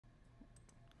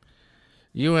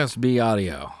USB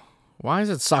audio. Why does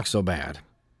it suck so bad?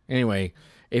 Anyway,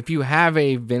 if you have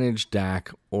a vintage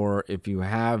DAC, or if you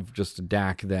have just a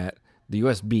DAC that the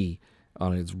USB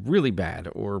on it is really bad,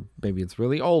 or maybe it's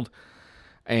really old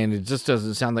and it just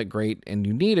doesn't sound that great and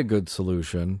you need a good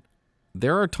solution,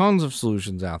 there are tons of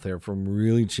solutions out there, from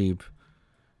really cheap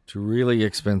to really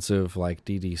expensive, like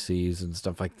DDCs and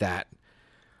stuff like that.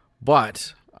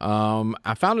 But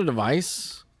I found a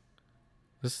device,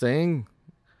 this thing,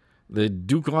 the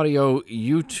Douk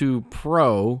U2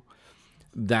 Pro,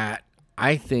 that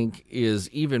I think is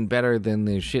even better than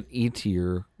the shit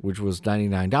E-tier, which was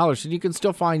 $99. And you can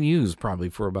still find used probably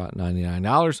for about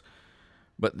 $99.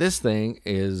 But this thing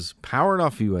is powered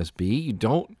off USB. You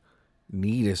don't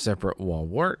need a separate wall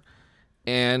wart.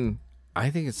 And I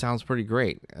think it sounds pretty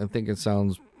great. I think it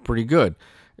sounds pretty good.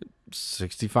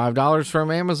 $65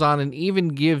 from Amazon, and even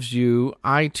gives you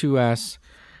I2S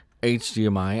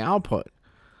HDMI output.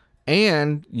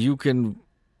 And you can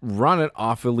run it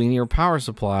off a linear power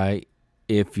supply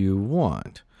if you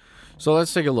want. So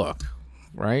let's take a look,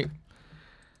 right?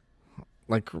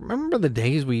 Like, remember the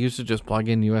days we used to just plug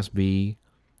in USB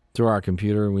to our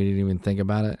computer and we didn't even think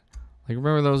about it? Like,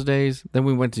 remember those days? Then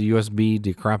we went to USB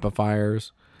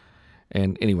decrapifiers.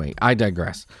 And anyway, I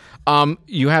digress.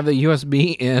 You have the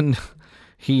USB in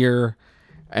here,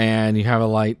 and you have a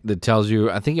light that tells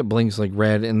you, I think it blinks like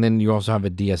red, and then you also have a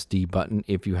DSD button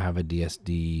if you have a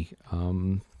DSD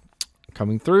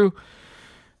coming through.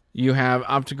 You have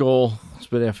optical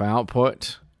SPDIF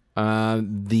output.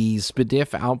 The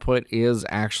SPDIF output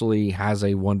has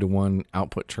a 1-to-1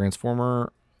 output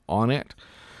transformer on it.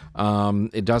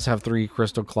 It does have 3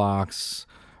 crystal clocks.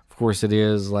 Of course, it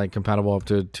is like compatible up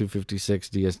to 256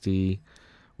 DSD,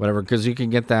 whatever, because you can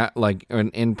get that like,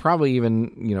 and probably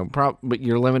even, you know, but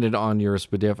you're limited on your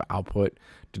SPDIF output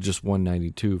to just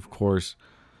 192, of course.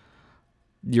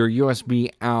 Your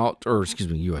USB out, or excuse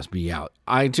me, USB out,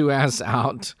 I2S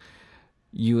out,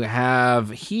 you have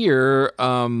here,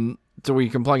 so where you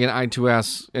can plug in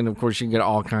I2S, and of course you can get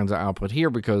all kinds of output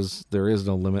here because there is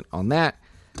no limit on that.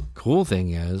 Cool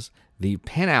thing is, the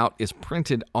pinout is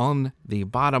printed on the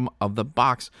bottom of the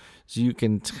box, so you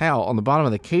can tell on the bottom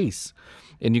of the case,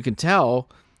 and you can tell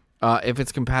if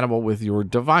it's compatible with your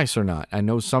device or not. I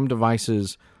know some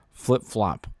devices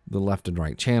flip-flop the left and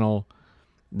right channel.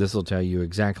 This will tell you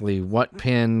exactly what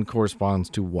pin corresponds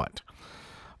to what.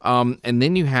 And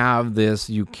then you have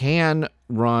this, you can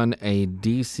run a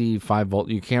DC 5 volt,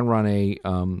 you can run a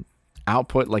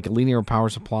output like a linear power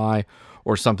supply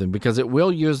or something, because it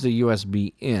will use the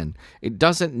USB in. It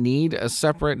doesn't need a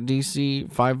separate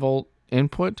DC 5 volt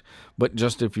input, but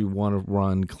just if you want to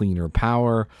run cleaner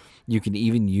power, you can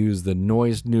even use the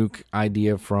noise nuke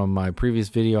idea from my previous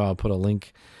video. I'll put a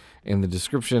link in the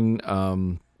description.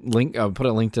 I'll put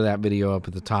a link to that video up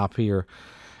at the top here.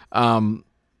 So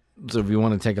if you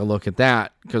want to take a look at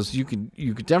that, because you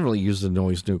could definitely use the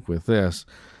noise nuke with this.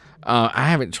 I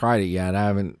haven't tried it yet. I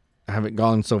haven't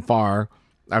gone so far.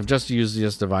 I've just used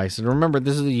this device. And remember,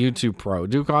 this is the U2 Pro.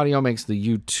 Douk Audio makes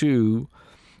the U2,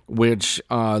 which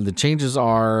the changes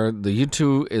are, the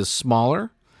U2 is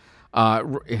smaller.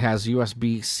 It has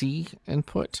USB-C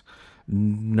input,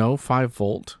 no 5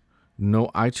 volt, no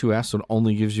I2S, so it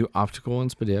only gives you optical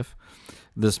and SPDIF.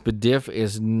 The SPDIF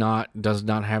does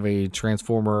not have a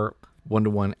transformer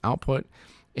 1-to-1 output,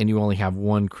 and you only have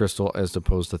 1 crystal as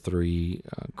opposed to 3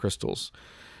 crystals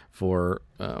for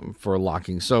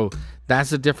locking. So that's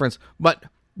the difference. But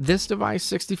this device,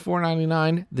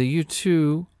 $64.99. The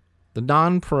U2, the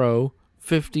non-Pro,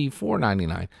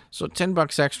 $54.99. So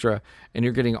 $10 extra, and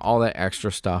you're getting all that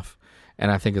extra stuff,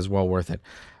 and I think is well worth it.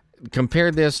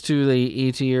 Compare this to the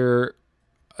E-tier.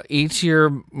 E-tier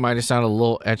might have sounded a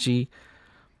little etchy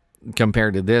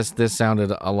compared to this. This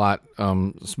sounded a lot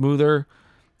smoother,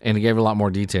 and it gave a lot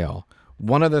more detail.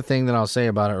 One other thing that I'll say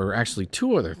about it, or actually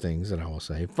 2 other things that I will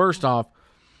say. First off,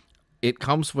 it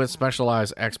comes with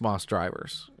specialized XMOS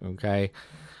drivers, okay?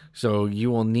 So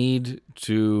you will need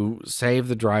to save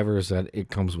the drivers that it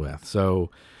comes with.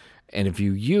 So, and if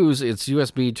you use, it's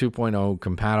USB 2.0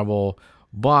 compatible,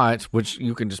 but which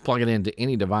you can just plug it into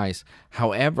any device.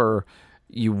 However,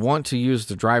 you want to use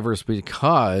the drivers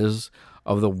because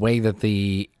of the way that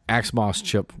the XMOS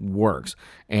chip works,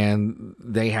 and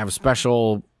they have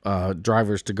special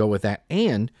drivers to go with that,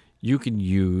 and you can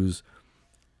use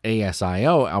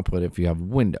ASIO output if you have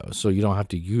Windows, so you don't have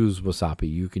to use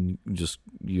Wasapi. You can just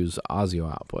use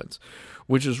ASIO outputs,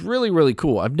 which is really, really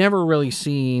cool. I've never really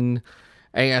seen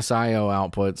ASIO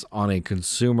outputs on a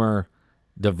consumer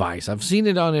device. I've seen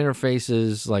it on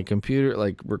interfaces like computer,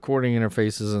 like recording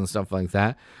interfaces and stuff like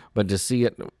that, but to see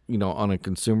it, you know, on a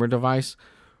consumer device,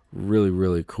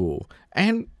 really cool.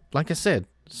 And like I said,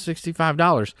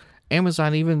 $65.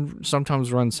 Amazon even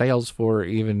sometimes runs sales for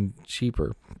even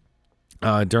cheaper.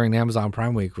 During Amazon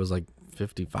Prime Week was like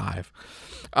 $55.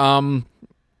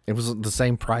 It was the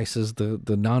same price as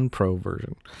the non-pro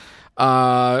version.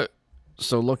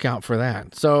 So look out for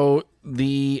that. So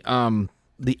the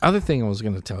other thing I was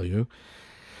going to tell you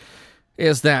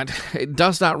is that it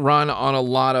does not run on a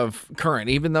lot of current,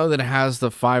 even though that it has the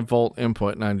 5-volt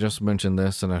input. And I just mentioned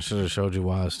this, and I should have showed you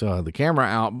why I still had the camera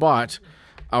out, but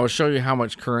I will show you how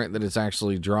much current that it's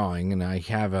actually drawing, and I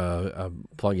have a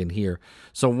plug-in here.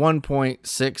 So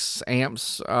 1.6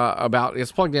 amps, about,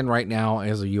 it's plugged in right now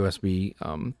as a USB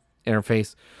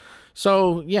interface.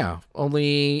 So yeah,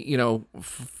 only,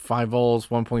 5 volts,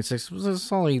 1.6,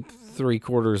 it's only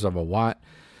 3/4 of a watt.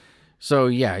 So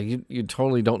yeah, you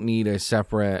totally don't need a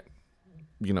separate,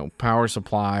 power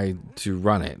supply to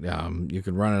run it. You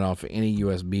can run it off any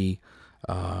USB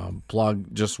plug,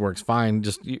 just works fine.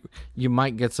 Just you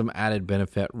might get some added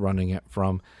benefit running it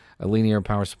from a linear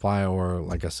power supply or,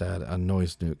 like I said, a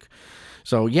noise nuke.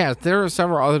 So yeah, there are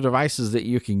several other devices that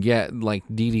you can get, like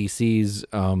DDCs.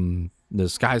 The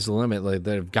sky's the limit, like,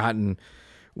 that have gotten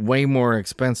way more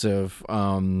expensive.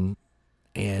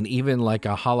 And even like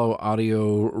a Hollow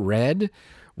Audio Red,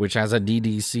 which has a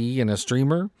DDC and a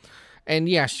streamer. And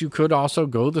yes, you could also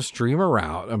go the streamer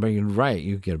route. I mean, right,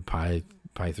 you get Pi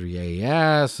 3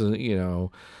 AES,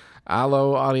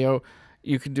 Allo Audio.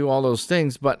 You could do all those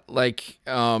things, but like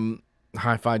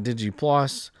Hi-Fi Digi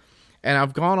Plus. And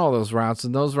I've gone all those routes,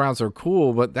 and those routes are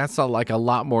cool, but that's a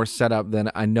lot more setup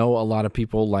than I know a lot of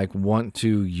people want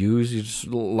to use. A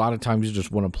lot of times you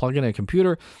just want to plug in a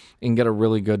computer and get a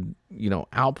really good,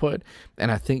 output.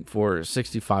 And I think for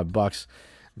 $65,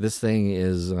 this thing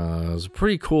is a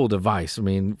pretty cool device. I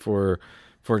mean, for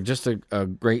just a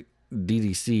great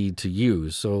DDC to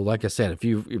use. So like I said, if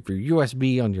your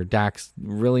USB on your DAC's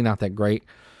really not that great,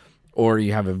 or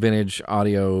you have a vintage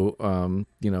audio,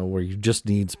 where you just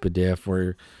need SPDIF,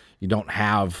 where you don't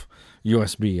have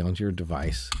USB on your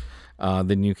device,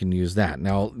 then you can use that.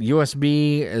 Now,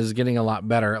 USB is getting a lot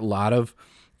better. A lot of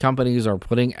companies are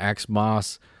putting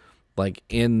XMOS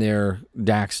in their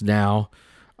DACs now,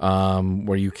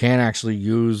 where you can actually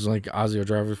use ASIO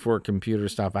drivers for computer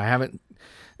stuff. I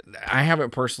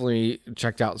haven't personally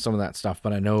checked out some of that stuff,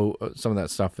 but I know some of that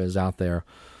stuff is out there.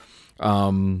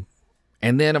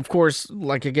 And then, of course,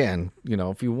 again,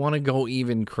 if you want to go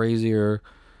even crazier,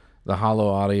 the Hollow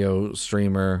Audio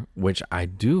streamer, which I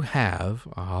do have,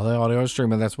 a Hollow Audio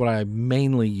streamer, that's what I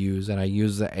mainly use, and I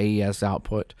use the AES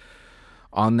output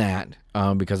on that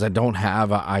because I don't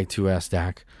have an I2S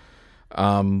DAC.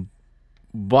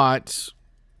 But,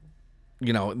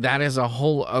 that is a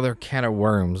whole other can of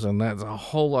worms, and that's a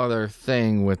whole other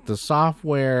thing with the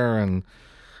software and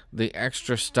the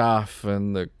extra stuff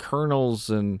and the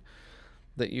kernels and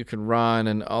that you can run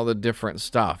and all the different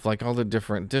stuff, all the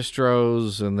different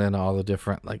distros, and then all the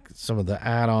different some of the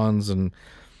add-ons, and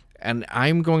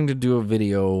I'm going to do a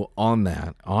video on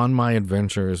that, on my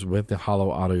adventures with the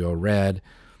Hollow Audio Red,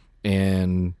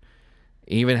 and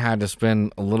even had to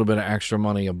spend a little bit of extra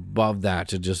money above that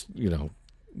to just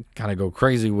kind of go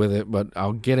crazy with it, but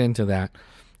I'll get into that.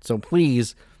 So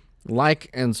please like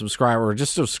and subscribe, or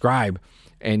just subscribe.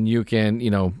 And you can,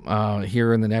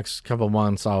 here in the next couple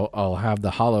months, I'll have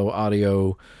the Hollow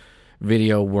Audio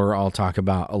video where I'll talk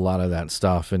about a lot of that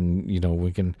stuff, and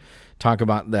we can talk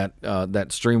about that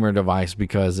streamer device,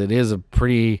 because it is a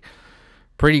pretty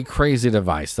crazy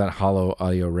device, that Hollow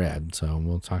Audio Red. So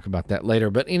we'll talk about that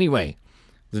later. But anyway,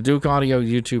 the Douk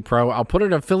U2 Pro. I'll put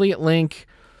an affiliate link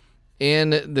in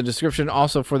the description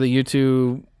also for the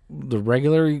U2. The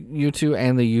regular U2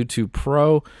 and the U2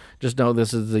 Pro. Just know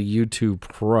this is the U2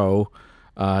 Pro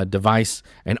device.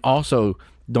 And also,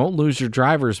 don't lose your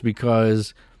drivers,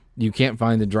 because you can't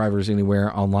find the drivers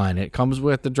anywhere online. It comes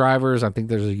with the drivers. I think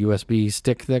there's a USB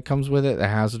stick that comes with it that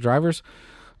has the drivers.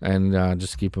 And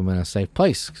just keep them in a safe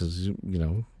place, because,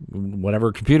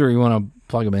 whatever computer you want to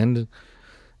plug them in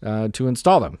to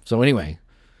install them. So anyway,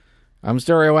 I'm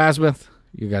Stereo Azimuth.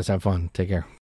 You guys have fun. Take care.